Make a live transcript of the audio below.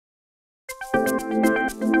Don't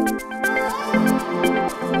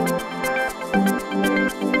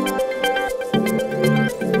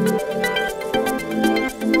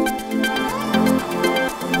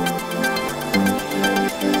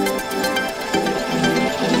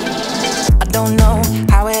know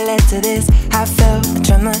how it led to this. I felt a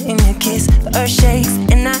tremor in your kiss. The earth shakes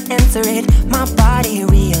and I answer it. My body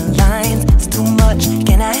realigns. It's too much,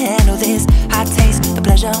 can I handle this? I taste the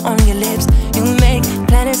pleasure on your lips. You make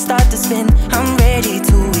planets start to spin. I'm ready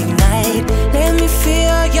to ignite. Let me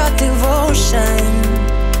feel your devotion.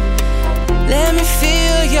 Let me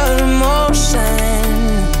feel your emotion.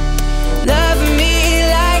 Love me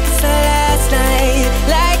like it's the last night,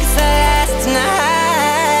 like it's the last night.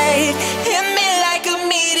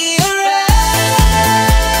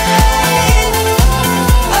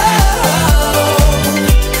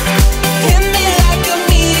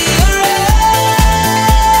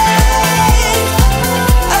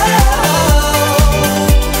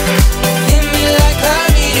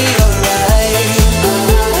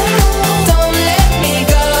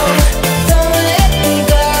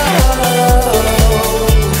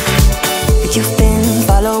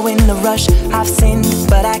 I've sinned,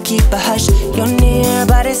 but I keep a hush. You're near,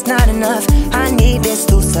 but it's not enough. I need this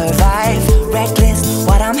to survive. Reckless,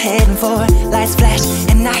 what I'm heading for. Lights flash,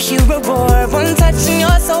 and I hear a roar. One touch and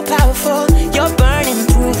you're so powerful. You're burning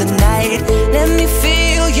through the night. Let me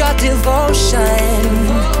feel your devotion.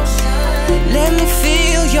 Let me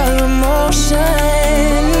feel your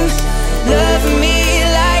emotion. Love